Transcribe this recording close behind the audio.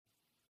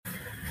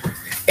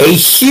A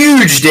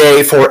huge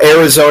day for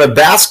Arizona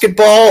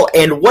basketball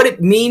and what it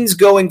means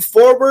going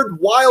forward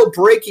while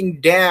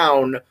breaking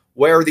down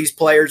where these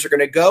players are going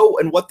to go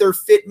and what their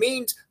fit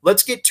means.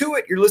 Let's get to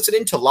it. You're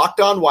listening to Locked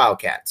On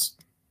Wildcats.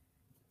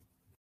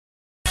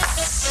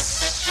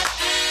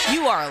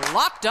 You are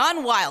Locked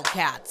On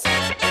Wildcats,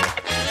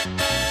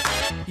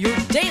 your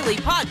daily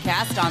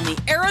podcast on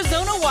the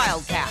Arizona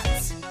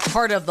Wildcats,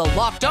 part of the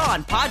Locked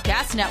On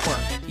Podcast Network,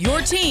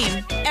 your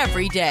team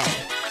every day.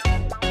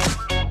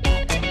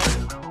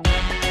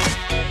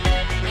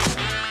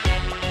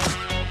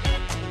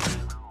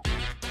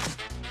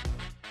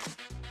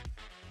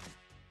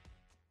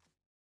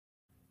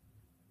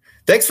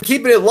 Thanks for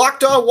keeping it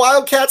Locked On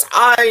Wildcats.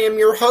 I am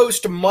your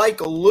host, Mike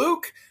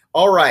Luke.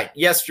 All right,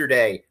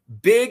 yesterday,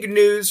 big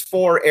news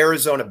for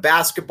Arizona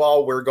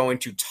basketball. We're going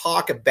to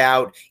talk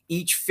about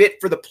each fit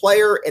for the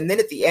player, and then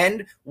at the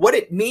end, what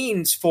it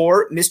means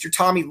for Mr.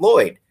 Tommy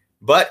Lloyd.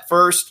 But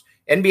first,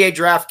 NBA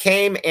draft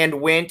came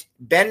and went.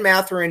 Ben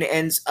Mathurin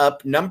ends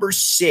up number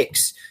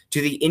 6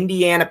 to the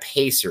Indiana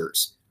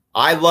Pacers.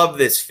 I love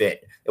this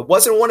fit. It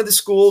wasn't one of the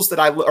schools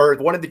or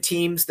one of the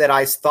teams that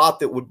I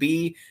thought that would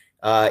be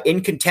in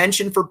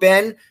contention for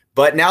Ben,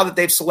 but now that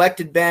they've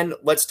selected Ben,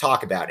 let's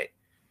talk about it.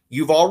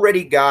 You've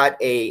already got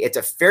it's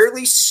a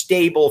fairly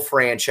stable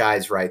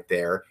franchise right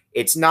there.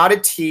 It's not a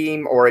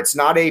team or it's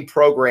not a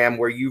program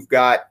where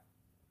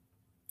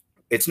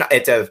it's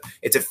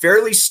a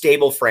fairly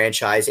stable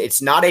franchise.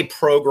 It's not a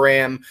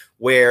program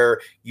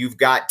where you've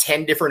got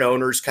 10 different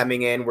owners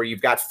coming in, where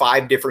you've got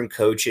 5 different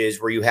coaches,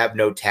 where you have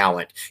no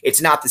talent. It's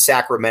not the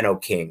Sacramento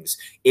Kings.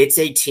 It's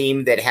a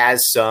team that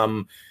has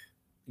some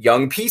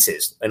young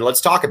pieces, and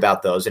let's talk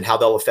about those and how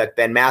they'll affect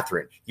Ben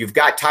Mathurin. You've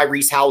got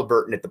Tyrese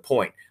Halliburton at the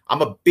point.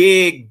 I'm a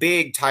big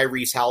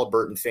Tyrese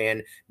Halliburton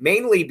fan,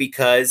 mainly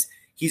because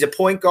he's a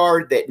point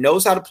guard that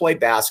knows how to play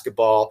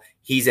basketball.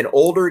 He's an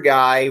older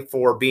guy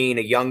for being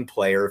a young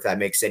player, if that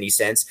makes any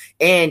sense,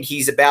 and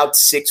he's about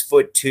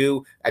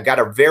 6'2". I got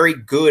a very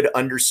good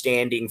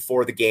understanding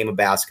for the game of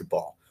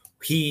basketball.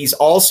 He's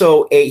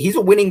also he's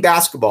a winning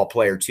basketball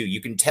player too. You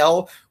can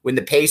tell when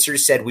the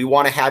Pacers said we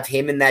want to have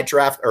him in that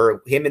draft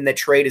or him in the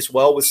trade as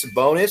well with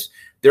Sabonis,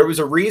 there was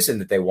a reason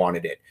that they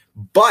wanted it.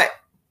 But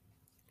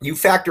you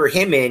factor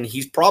him in,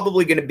 he's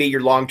probably going to be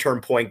your long-term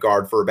point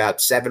guard for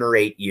about 7 or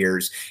 8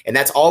 years. And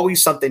that's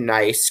always something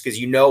nice because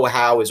you know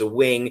how as a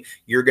wing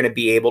you're going to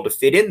be able to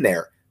fit in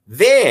there.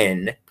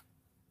 Then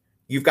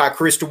you've got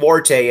Chris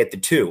Duarte at the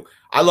 2.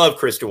 I love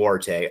Chris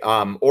Duarte.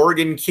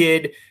 Oregon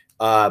kid.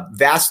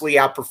 Vastly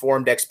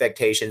outperformed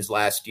expectations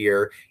last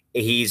year.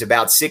 He's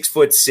about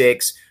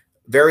 6'6",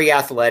 very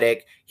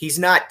athletic. He's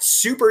not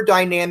super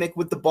dynamic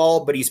with the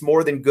ball, but he's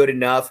more than good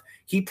enough.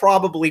 He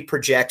probably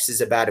projects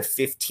as about a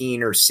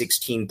 15 or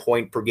 16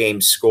 point per game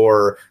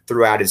scorer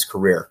throughout his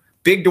career.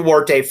 Big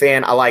Duarte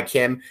fan. I like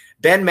him.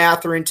 Ben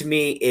Mathurin, to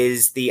me,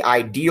 is the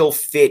ideal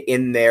fit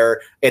in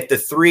there at the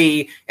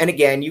 3. And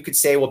again, you could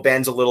say, well,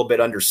 Ben's a little bit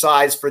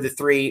undersized for the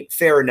 3.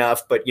 Fair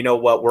enough. But you know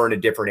what? We're in a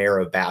different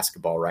era of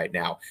basketball right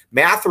now.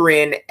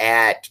 Mathurin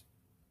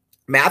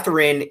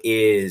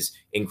is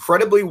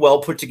incredibly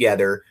well put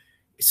together.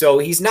 So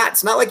it's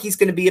not like he's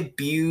going to be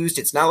abused.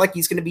 It's not like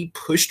he's going to be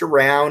pushed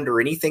around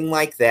or anything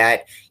like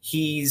that.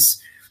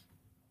 He's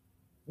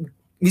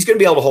going to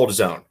be able to hold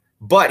his own.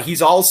 But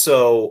he's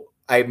also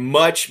a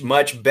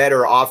much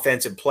better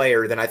offensive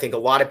player than I think a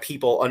lot of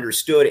people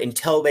understood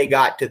until they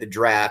got to the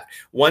draft.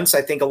 Once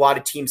I think a lot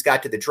of teams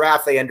got to the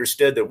draft, they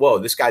understood that, whoa,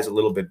 this guy's a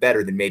little bit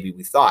better than maybe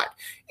we thought.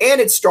 And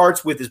it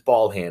starts with his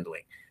ball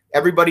handling.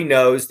 Everybody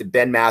knows that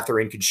Ben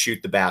Mathurin can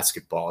shoot the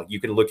basketball. You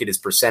can look at his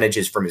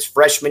percentages from his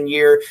freshman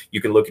year. You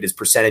can look at his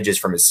percentages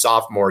from his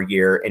sophomore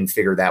year and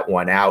figure that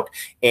one out.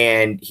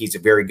 And he's a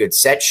very good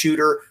set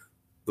shooter.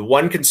 The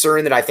one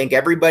concern that I think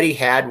everybody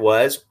had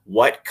was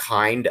what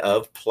kind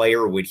of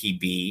player would he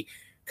be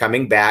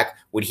coming back?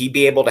 Would he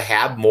be able to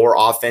have more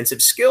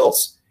offensive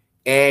skills?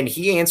 And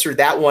he answered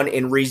that one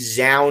in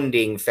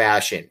resounding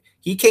fashion.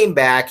 He came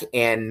back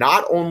and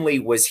not only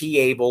was he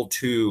able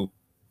to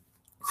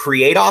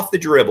create off the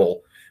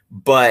dribble,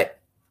 but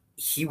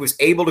he was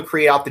able to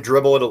create off the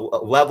dribble at a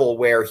level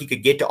where he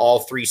could get to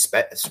all 3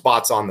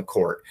 spots on the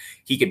court.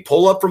 He could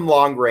pull up from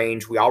long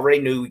range. We already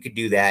knew he could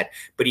do that,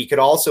 but he could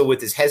also,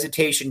 with his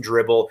hesitation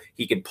dribble,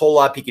 he could pull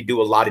up. He could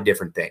do a lot of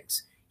different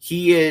things.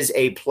 He is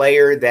a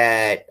player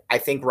that I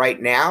think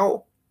right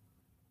now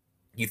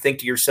you think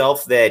to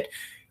yourself that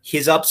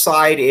his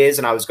upside is,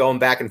 and I was going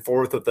back and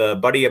forth with a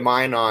buddy of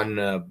mine on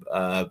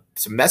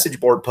some message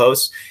board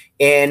posts,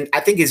 and I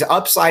think his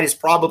upside is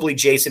probably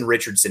Jason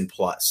Richardson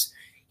plus.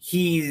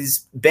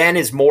 Ben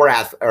is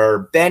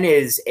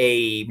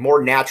a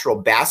more natural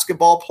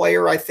basketball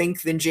player, I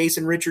think, than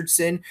Jason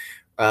Richardson.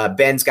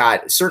 Ben's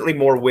got certainly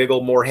more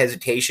wiggle, more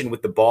hesitation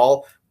with the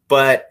ball.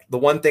 But the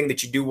one thing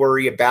that you do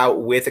worry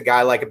about with a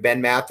guy like a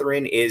Ben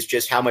Mathurin is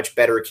just how much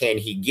better can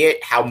he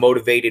get? How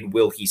motivated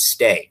will he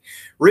stay?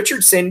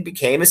 Richardson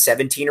became a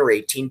 17 or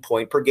 18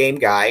 point per game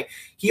guy.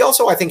 He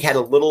also, I think, had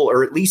a little,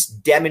 or at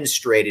least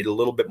demonstrated a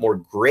little bit more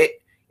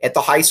grit at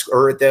the high school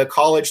or at the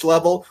college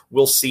level.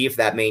 We'll see if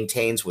that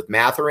maintains with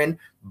Mathurin,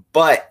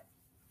 but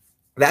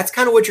that's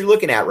kind of what you're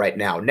looking at right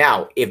now.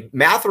 Now, if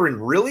Mathurin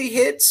really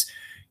hits,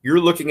 you're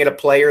looking at a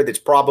player that's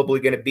probably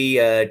going to be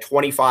a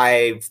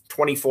 25,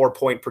 24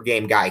 point per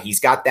game guy. He's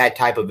got that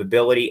type of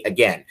ability.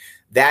 Again,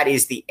 that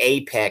is the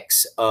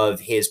apex of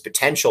his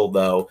potential,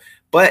 though.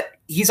 But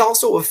he's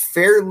also a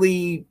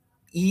fairly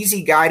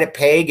easy guy to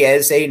peg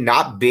as a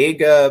not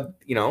big,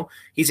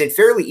 he's a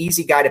fairly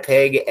easy guy to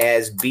peg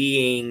as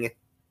being,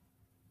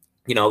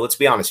 let's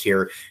be honest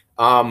here,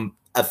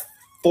 a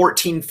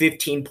 14,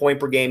 15 point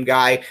per game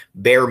guy,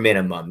 bare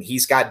minimum.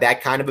 He's got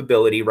that kind of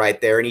ability right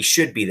there, and he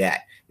should be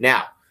that.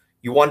 Now,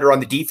 you wonder on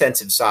the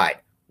defensive side,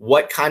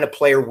 what kind of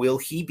player will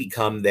he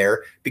become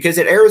there? Because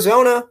at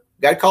Arizona,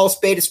 got to call a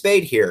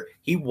spade here.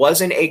 He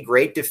wasn't a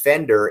great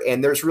defender,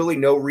 and there's really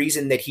no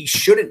reason that he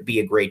shouldn't be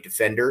a great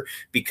defender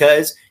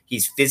because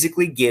he's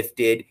physically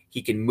gifted.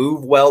 He can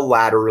move well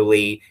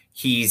laterally.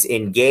 He's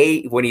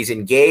engaged. When he's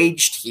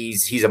engaged,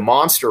 he's a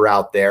monster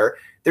out there.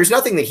 There's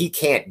nothing that he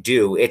can't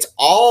do. It's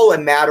all a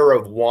matter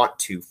of want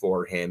to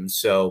for him.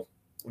 So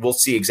we'll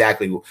see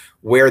exactly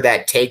where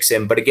that takes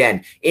him. But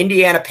again,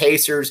 Indiana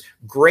Pacers,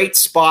 great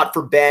spot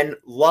for Ben.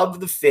 Love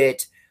the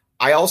fit.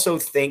 I also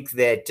think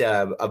that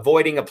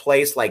avoiding a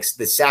place like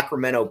the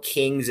Sacramento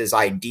Kings is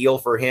ideal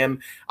for him.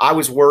 I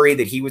was worried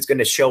that he was going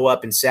to show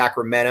up in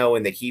Sacramento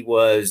and that he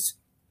would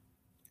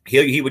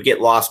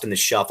get lost in the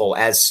shuffle,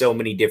 as so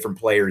many different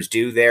players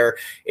do there.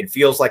 It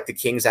feels like the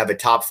Kings have a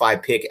top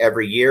 5 pick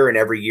every year, and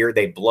every year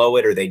they blow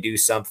it or they do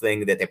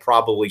something that they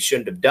probably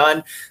shouldn't have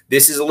done.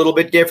 This is a little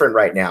bit different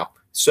right now.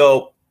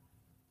 So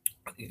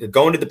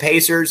going to the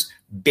Pacers,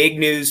 big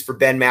news for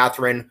Ben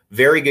Mathurin,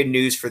 very good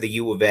news for the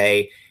U of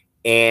A.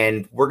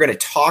 And we're going to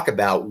talk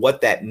about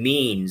what that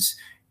means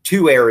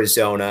to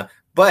Arizona,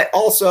 but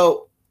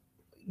also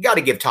got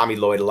to give Tommy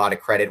Lloyd a lot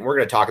of credit. And we're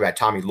going to talk about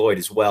Tommy Lloyd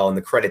as well and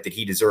the credit that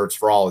he deserves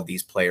for all of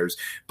these players.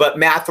 But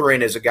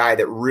Mathurin is a guy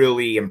that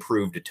really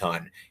improved a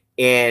ton.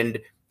 And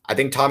I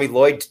think Tommy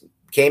Lloyd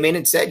came in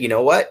and said, you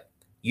know what?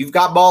 You've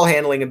got ball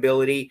handling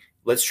ability.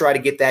 Let's try to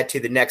get that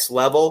to the next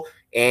level.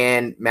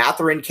 And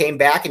Mathurin came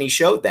back and he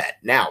showed that.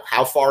 Now,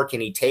 how far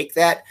can he take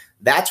that?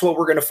 That's what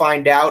we're going to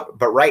find out.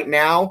 But right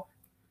now,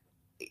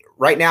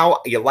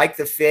 you like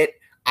the fit.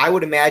 I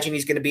would imagine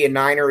he's going to be a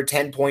 9 or a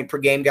 10 point per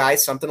game guy,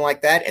 something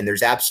like that. And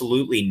there's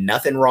absolutely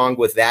nothing wrong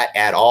with that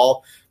at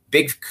all.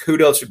 Big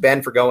kudos to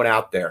Ben for going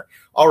out there.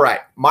 All right.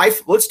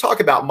 Let's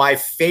talk about my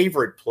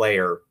favorite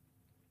player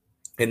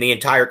in the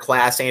entire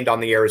class and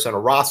on the Arizona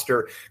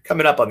roster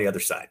coming up on the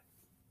other side.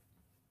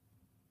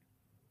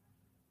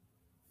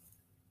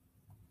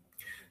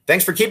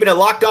 Thanks for keeping it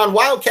locked on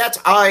Wildcats.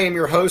 I am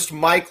your host,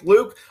 Mike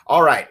Luke.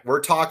 All right, we're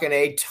talking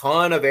a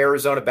ton of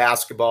Arizona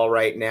basketball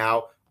right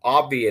now,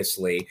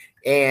 obviously.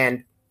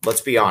 And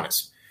let's be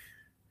honest,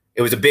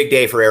 it was a big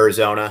day for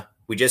Arizona.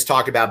 We just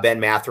talked about Ben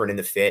Mathurin in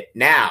the fit.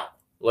 Now,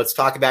 let's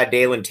talk about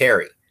Dalen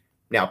Terry.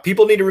 Now,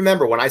 people need to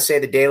remember when I say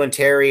that Dalen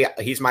Terry,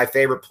 he's my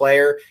favorite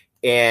player,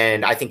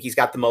 and I think he's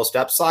got the most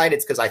upside,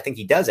 it's because I think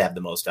he does have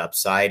the most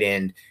upside.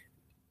 And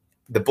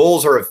the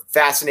Bulls are a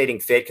fascinating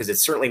fit because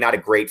it's certainly not a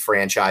great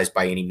franchise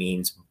by any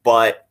means,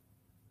 but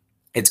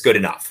it's good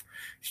enough.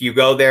 If you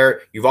go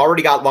there, you've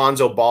already got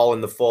Lonzo Ball in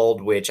the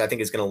fold, which I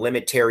think is going to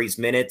limit Terry's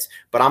minutes,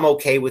 but I'm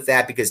okay with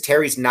that because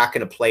Terry's not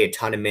going to play a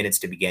ton of minutes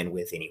to begin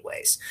with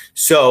anyways.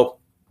 So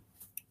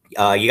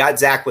you got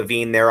Zach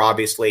LaVine there,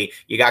 obviously.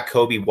 You got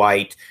Kobe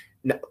White.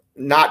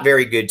 Not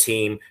very good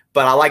team,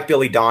 but I like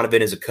Billy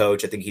Donovan as a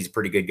coach. I think he's a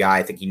pretty good guy.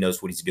 I think he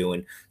knows what he's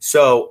doing.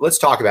 So let's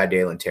talk about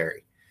Dalen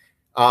Terry.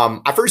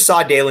 I first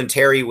saw Dalen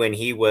Terry when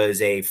he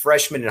was a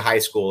freshman in high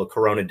school at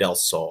Corona del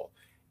Sol.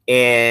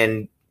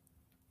 And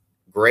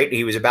great.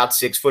 He was about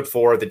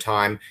 6'4" at the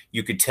time.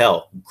 You could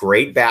tell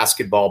great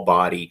basketball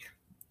body.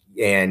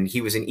 And he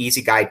was an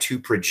easy guy to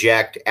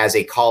project as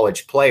a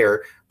college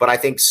player. But I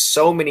think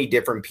so many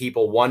different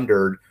people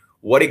wondered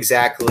what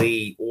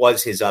exactly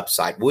was his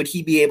upside. Would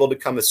he be able to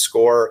become a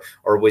scorer,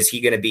 or was he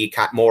going to be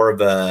more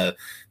of a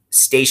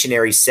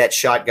stationary set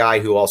shot guy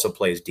who also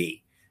plays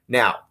D?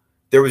 Now,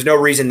 there was no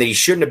reason that he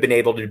shouldn't have been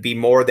able to be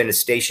more than a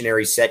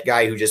stationary set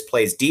guy who just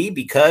plays D,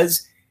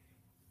 because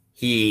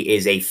he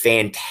is a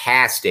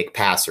fantastic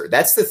passer.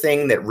 That's the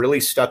thing that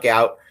really stuck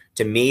out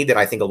to me that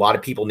I think a lot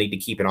of people need to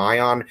keep an eye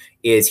on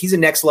is he's a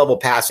next level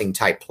passing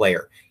type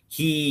player.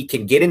 He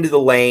can get into the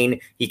lane.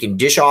 He can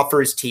dish off for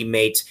his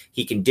teammates.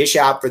 He can dish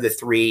out for the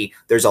three.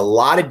 There's a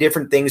lot of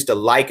different things to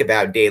like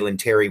about Dalen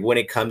Terry when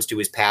it comes to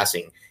his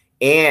passing.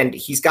 And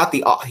he's got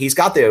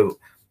the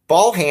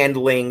ball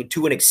handling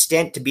to an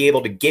extent to be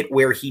able to get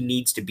where he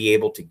needs to be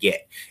able to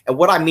get. And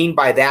what I mean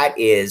by that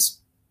is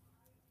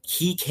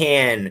he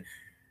can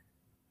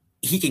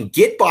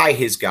get by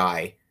his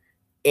guy.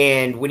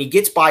 And when he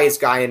gets by his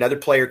guy, another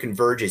player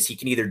converges. He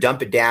can either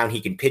dump it down, he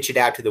can pitch it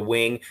out to the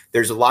wing.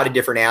 There's a lot of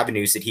different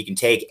avenues that he can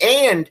take.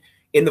 And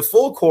in the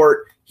full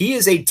court, he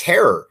is a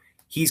terror.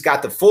 He's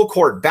got the full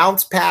court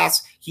bounce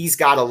pass. He's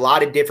got a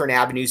lot of different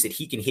avenues that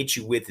he can hit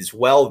you with as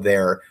well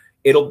there.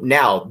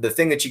 Now, the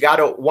thing that you got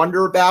to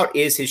wonder about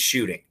is his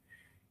shooting.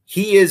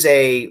 he's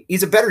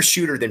a better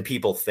shooter than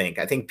people think.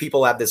 I think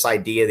people have this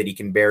idea that he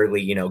can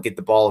barely, get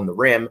the ball in the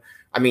rim.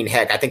 I mean,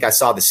 heck, I think I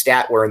saw the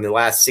stat where in the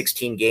last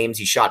 16 games,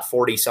 he shot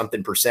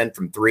 40-something%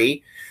 from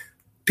three.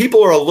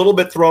 People are a little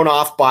bit thrown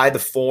off by the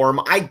form.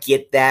 I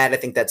get that. I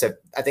think that's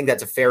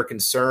a fair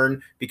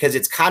concern because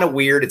it's kind of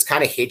weird. It's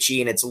kind of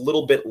hitchy and it's a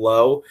little bit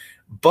low,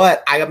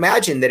 but I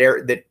imagine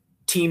that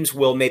teams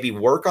will maybe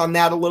work on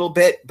that a little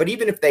bit, but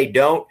even if they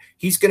don't,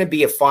 he's going to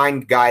be a fine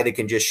guy that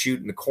can just shoot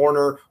in the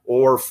corner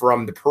or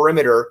from the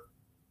perimeter.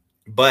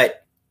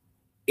 But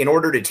in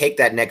order to take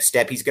that next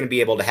step, he's going to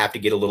be able to have to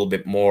get a little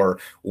bit more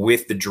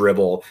with the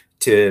dribble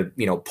to,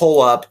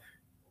 pull up,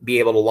 be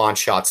able to launch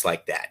shots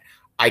like that.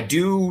 I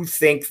do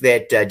think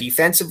that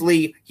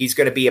defensively, he's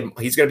going to be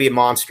a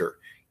monster.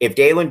 If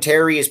Dalen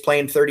Terry is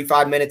playing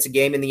 35 minutes a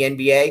game in the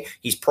NBA,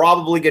 he's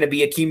probably going to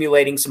be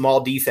accumulating some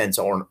all defense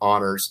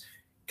honors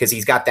because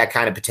he's got that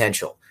kind of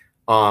potential.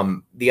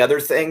 The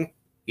other thing,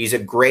 he's a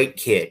great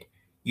kid.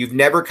 You've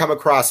never come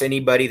across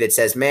anybody that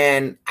says,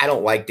 man, I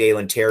don't like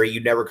Dalen Terry.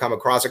 You've never come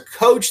across a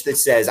coach that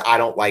says, I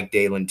don't like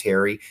Dalen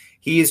Terry.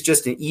 He is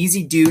just an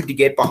easy dude to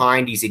get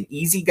behind. He's an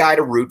easy guy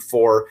to root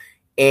for.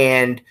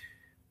 And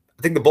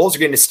I think the Bulls are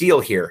going to steal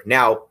here.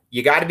 Now,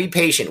 you got to be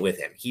patient with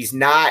him.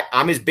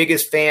 I'm his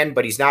biggest fan,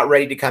 but he's not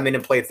ready to come in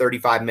and play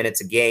 35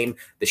 minutes a game.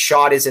 The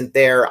shot isn't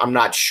there. I'm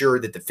not sure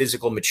that the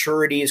physical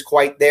maturity is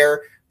quite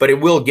there, but it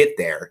will get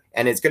there,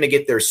 and it's going to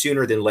get there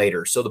sooner than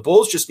later. So the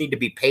Bulls just need to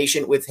be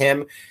patient with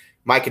him.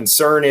 My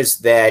concern is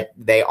that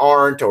they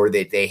aren't, or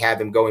that they have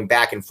him going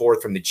back and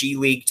forth from the G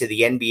League to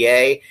the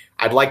NBA.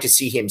 I'd like to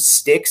see him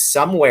stick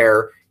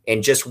somewhere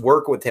and just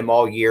work with him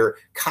all year,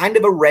 kind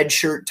of a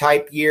redshirt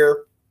type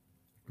year.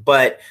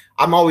 But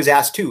I'm always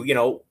asked too,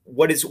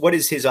 what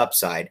is his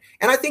upside?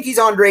 And I think he's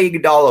Andre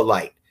Iguodala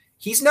light.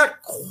 He's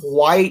not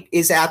quite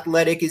as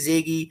athletic as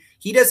Iggy.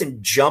 He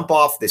doesn't jump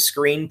off the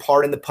screen,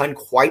 pardon the pun,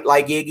 quite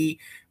like Iggy,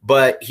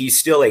 but he's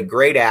still a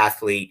great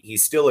athlete.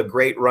 He's still a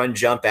great run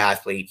jump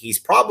athlete. He's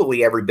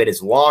probably every bit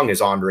as long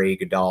as Andre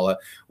Iguodala,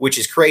 which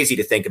is crazy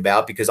to think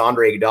about because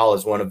Andre Iguodala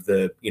is one of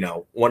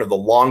the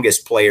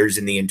longest players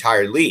in the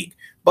entire league.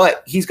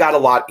 But he's got a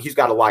lot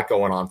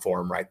going on for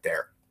him right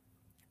there.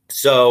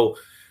 So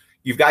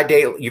You've got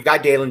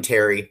Dalen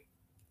Terry,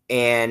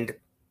 and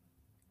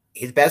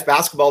his best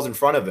basketball is in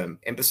front of him.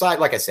 And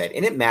besides, like I said,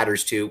 and it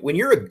matters too, when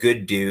you're a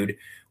good dude,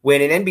 when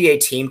an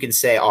NBA team can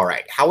say, all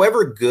right,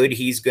 however good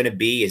he's going to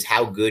be is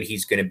how good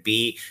he's going to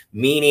be,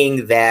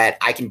 meaning that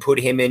I can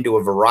put him into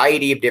a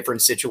variety of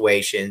different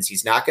situations.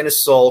 He's not going to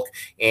sulk,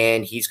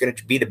 and he's going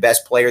to be the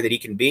best player that he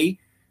can be.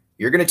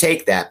 You're going to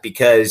take that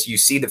because you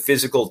see the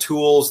physical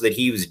tools that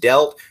he was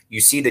dealt.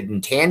 You see the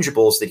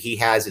intangibles that he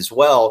has as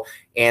well.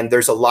 And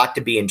there's a lot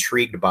to be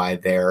intrigued by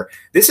there.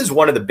 This is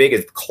one of the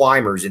biggest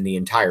climbers in the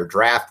entire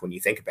draft when you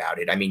think about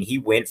it. I mean, he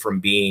went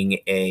from being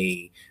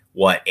a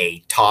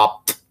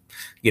top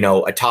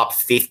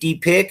 50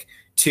 pick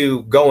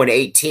to going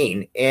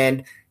 18.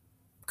 And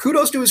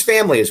kudos to his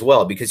family as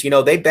well because,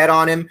 they bet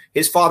on him.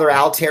 His father,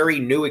 Al Terry,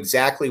 knew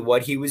exactly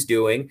what he was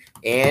doing,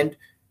 and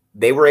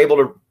they were able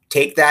to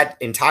take that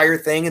entire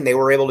thing and they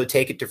were able to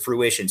take it to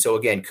fruition. So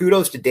again,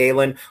 kudos to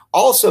Dalen.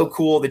 Also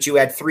cool that you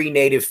had 3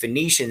 native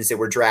Phoenicians that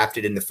were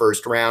drafted in the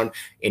first round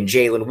in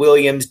Jalen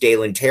Williams,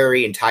 Dalen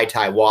Terry, and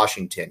Ty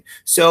Washington.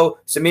 So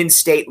some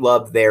in-state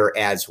love there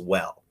as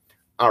well.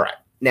 All right.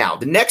 Now,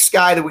 the next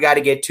guy that we got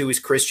to get to is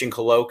Christian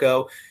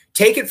Koloko.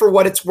 Take it for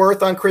what it's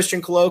worth on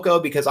Christian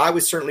Koloko because I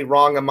was certainly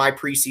wrong on my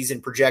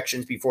preseason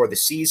projections before the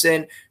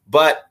season,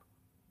 but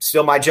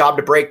still my job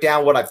to break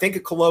down what I think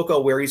of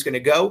Koloko, where he's going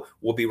to go.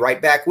 We'll be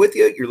right back with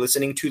you. You're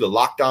listening to the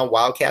Locked On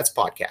Wildcats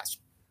podcast.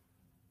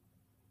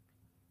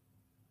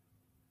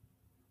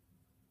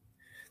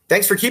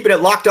 Thanks for keeping it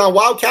Locked On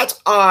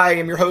Wildcats. I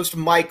am your host,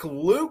 Mike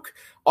Luke.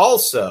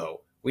 Also,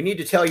 we need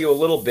to tell you a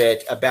little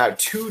bit about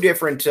 2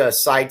 different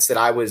sites that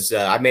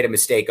I made a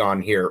mistake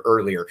on here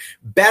earlier.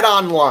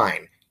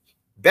 BetOnline.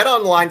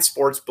 BetOnline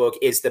Sportsbook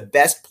is the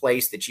best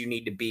place that you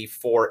need to be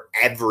for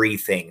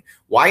everything.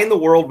 Why in the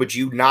world would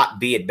you not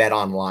be at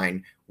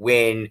BetOnline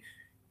when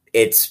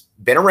it's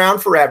been around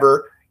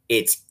forever,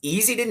 it's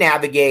easy to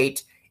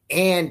navigate,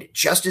 and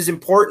just as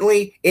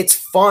importantly, it's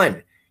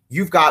fun.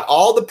 You've got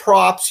all the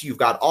props, you've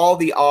got all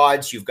the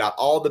odds, you've got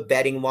all the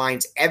betting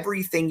lines.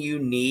 Everything you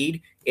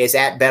need is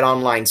at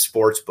BetOnline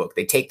Sportsbook.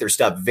 They take their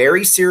stuff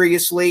very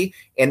seriously,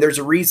 and there's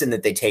a reason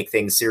that they take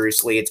things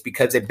seriously. It's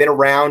because they've been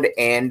around,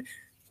 and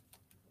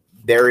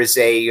there's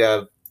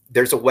a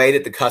way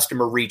that the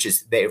customer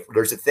reaches.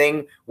 There's a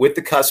thing with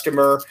the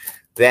customer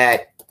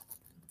that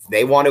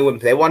they want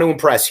to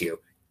impress you.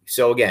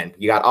 So again,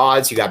 you got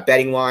odds, you got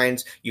betting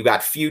lines, you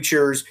got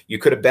futures. You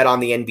could have bet on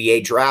the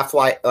NBA draft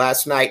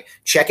last night.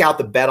 Check out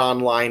the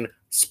BetOnline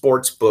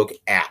Sportsbook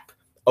app.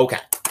 Okay,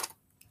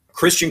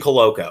 Christian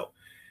Koloko.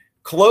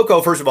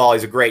 Koloko, first of all,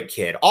 is a great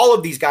kid. All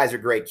of these guys are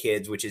great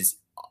kids, which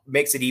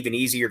makes it even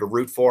easier to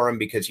root for him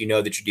because you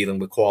know that you're dealing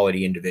with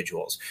quality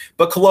individuals.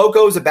 But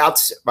Koloko is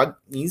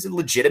he's a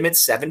legitimate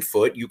 7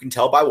 foot. You can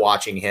tell by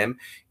watching him.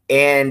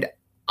 And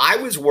I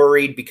was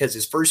worried because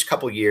his first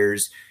couple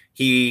years,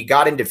 He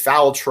got into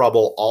foul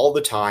trouble all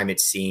the time, it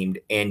seemed.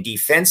 And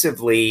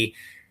defensively,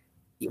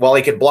 while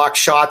he could block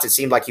shots, it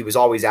seemed like he was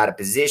always out of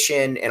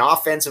position. And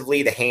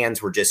offensively, the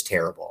hands were just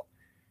terrible.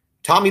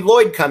 Tommy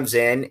Lloyd comes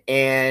in,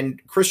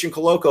 and Christian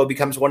Koloko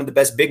becomes one of the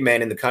best big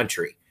men in the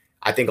country.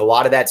 I think a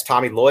lot of that's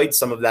Tommy Lloyd.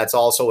 Some of that's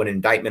also an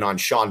indictment on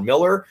Sean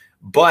Miller.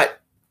 But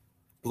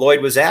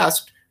Lloyd was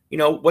asked,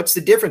 what's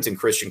the difference in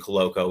Christian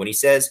Koloko? And he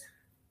says,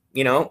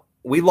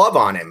 we love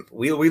on him.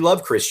 We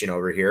love Christian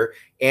over here.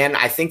 And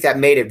I think that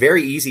made it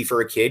very easy for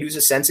a kid who's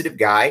a sensitive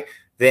guy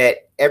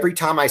that every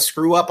time I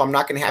screw up, I'm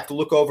not going to have to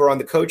look over on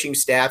the coaching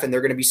staff and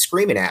they're going to be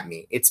screaming at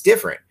me. It's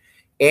different.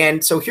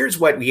 And so here's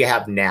what we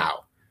have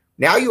now.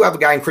 Now you have a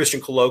guy in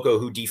Christian Koloko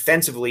who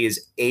defensively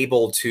is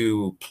able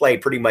to play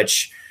pretty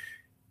much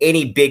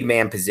any big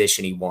man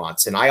position he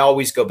wants. And I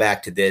always go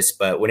back to this,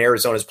 but when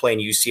Arizona's playing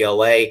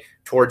UCLA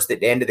towards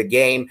the end of the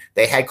game,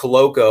 they had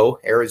Koloko,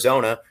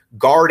 Arizona,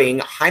 guarding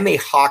Jaime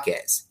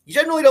Jaquez. You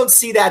generally don't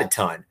see that a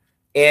ton.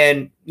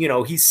 And,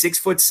 he's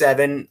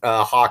 6'7",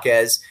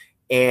 Jaquez,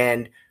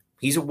 and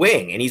he's a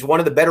wing, and he's one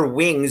of the better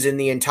wings in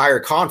the entire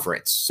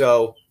conference.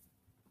 So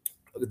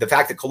the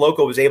fact that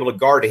Koloko was able to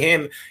guard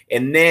him,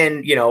 and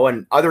then,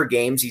 in other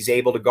games, he's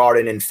able to guard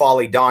an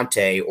N'Faly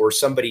Dante or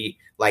somebody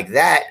like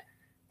that,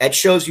 that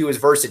shows you his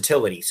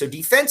versatility. So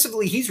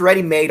defensively, he's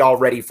ready-made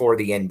already for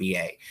the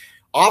NBA.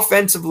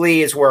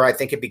 Offensively is where I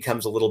think it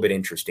becomes a little bit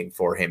interesting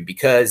for him,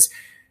 because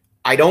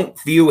I don't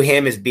view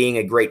him as being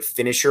a great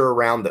finisher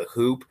around the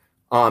hoop.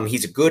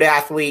 He's a good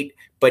athlete,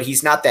 but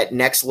he's not that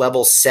next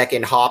level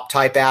second hop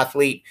type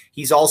athlete.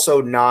 He's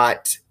also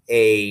not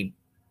a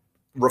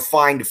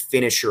refined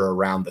finisher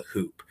around the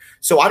hoop.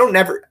 So I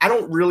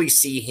don't really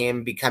see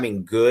him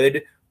becoming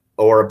good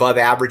or above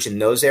average in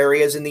those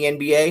areas in the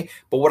NBA.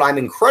 But what I'm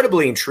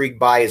incredibly intrigued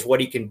by is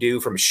what he can do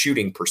from a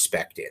shooting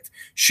perspective.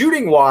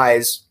 Shooting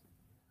wise,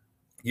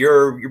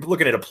 you're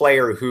looking at a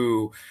player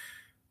who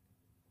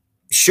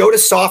showed a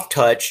soft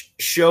touch,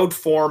 showed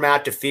form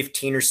out to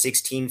 15 or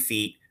 16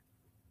 feet,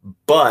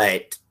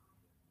 but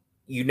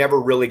you never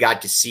really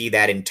got to see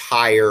that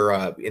entire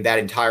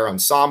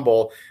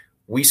ensemble.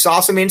 We saw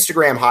some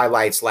Instagram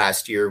highlights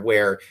last year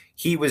where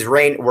he was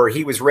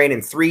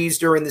raining threes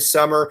during the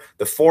summer.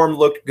 The form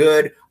looked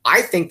good.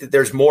 I think that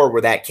there's more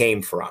where that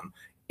came from.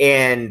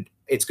 And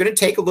it's going to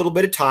take a little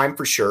bit of time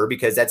for sure,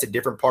 because that's a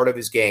different part of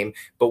his game.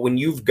 But when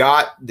you've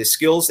got the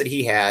skills that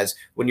he has,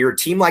 when you're a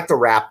team like the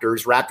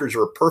Raptors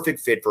are a perfect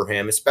fit for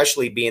him,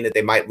 especially being that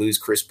they might lose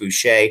Chris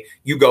Boucher.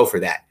 You go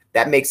for that.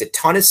 That makes a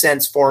ton of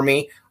sense for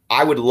me.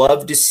 I would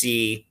love to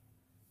see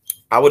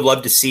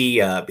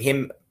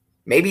him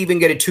maybe even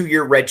get a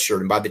 2-year red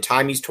shirt. And by the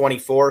time he's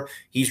 24,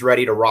 he's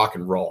ready to rock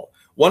and roll.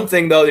 One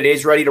thing, though, that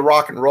is ready to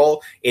rock and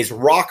roll is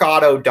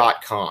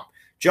rockauto.com.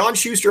 John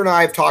Schuster and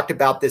I have talked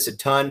about this a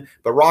ton,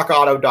 but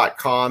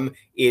rockauto.com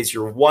is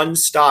your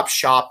one-stop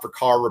shop for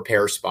car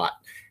repair spot.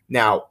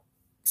 Now,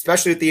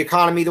 especially with the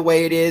economy the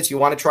way it is, you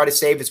want to try to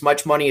save as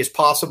much money as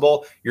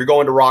possible, you're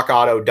going to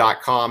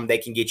rockauto.com. They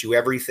can get you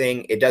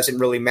everything. It doesn't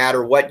really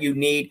matter what you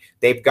need.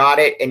 They've got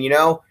it, and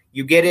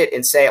you get it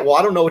and say, well,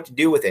 I don't know what to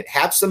do with it.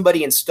 Have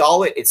somebody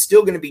install it. It's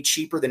still going to be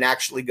cheaper than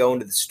actually going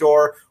to the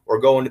store or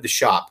going to the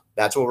shop.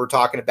 That's what we're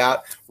talking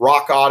about.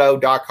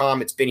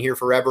 rockauto.com. It's been here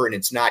forever, and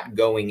it's not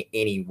going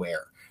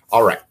anywhere.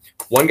 All right.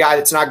 One guy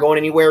that's not going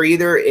anywhere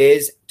either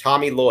is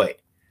Tommy Lloyd.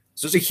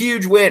 So it's a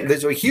huge win.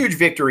 There's a huge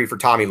victory for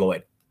Tommy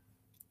Lloyd.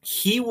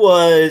 He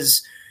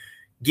was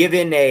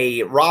given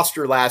a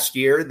roster last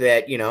year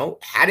that,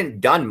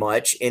 hadn't done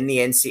much in the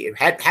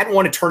NCAA, hadn't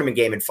won a tournament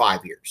game in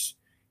 5 years.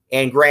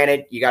 And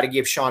granted, you got to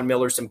give Sean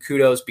Miller some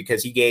kudos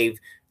because he gave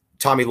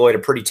Tommy Lloyd a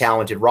pretty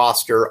talented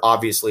roster.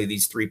 Obviously,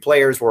 these 3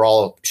 players were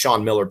all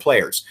Sean Miller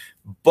players.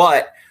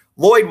 But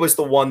Lloyd was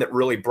the one that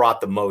really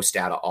brought the most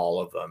out of all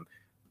of them.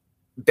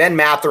 Ben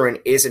Mathurin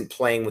isn't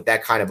playing with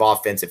that kind of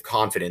offensive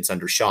confidence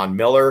under Sean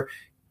Miller.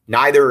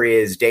 Neither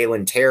is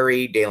Dalen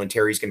Terry. Dalen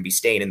Terry's going to be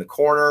staying in the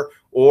corner,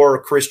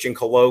 or Christian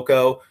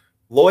Koloko.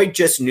 Lloyd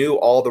just knew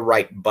all the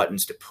right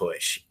buttons to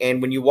push.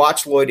 And when you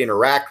watch Lloyd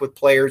interact with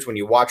players, when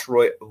you watch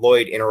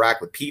Lloyd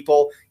interact with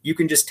people, you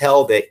can just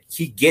tell that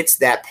he gets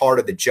that part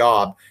of the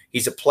job.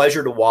 He's a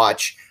pleasure to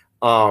watch.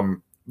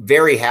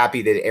 Very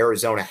happy that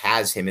Arizona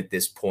has him at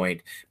this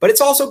point. But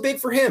it's also big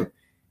for him.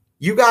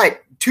 You got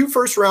 2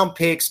 first-round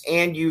picks,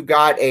 and you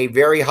got a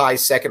very high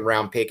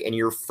second-round pick in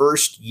your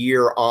first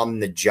year on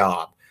the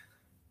job.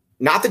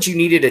 Not that you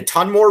needed a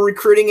ton more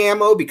recruiting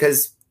ammo,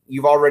 because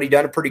you've already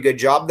done a pretty good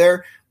job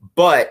there,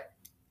 but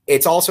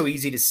it's also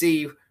easy to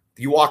see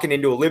you walking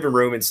into a living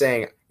room and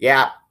saying,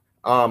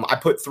 I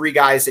put 3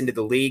 guys into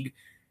the league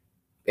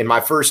in my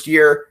first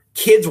year.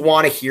 Kids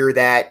want to hear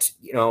that.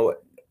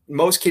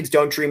 Most kids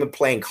don't dream of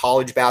playing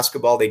college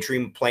basketball. They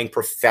dream of playing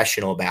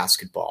professional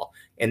basketball.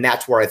 And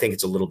that's where I think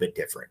it's a little bit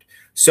different.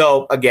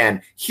 So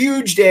again,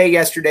 huge day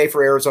yesterday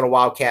for Arizona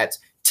Wildcats.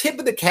 Tip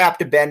of the cap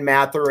to Ben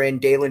Mathurin,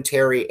 Dalen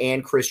Terry,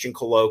 and Christian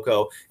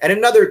Koloko. And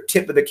another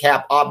tip of the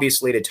cap,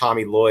 obviously, to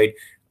Tommy Lloyd.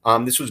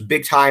 This was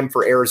big time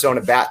for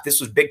Arizona. This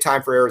was big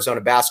time for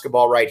Arizona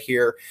basketball right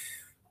here.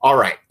 All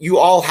right. You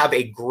all have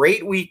a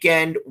great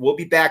weekend. We'll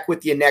be back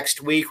with you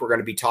next week. We're going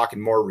to be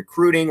talking more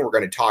recruiting. We're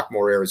going to talk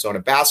more Arizona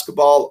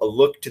basketball, a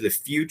look to the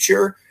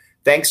future.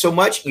 Thanks so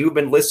much. You've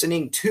been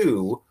listening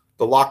to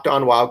the Locked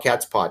On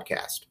Wildcats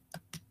podcast.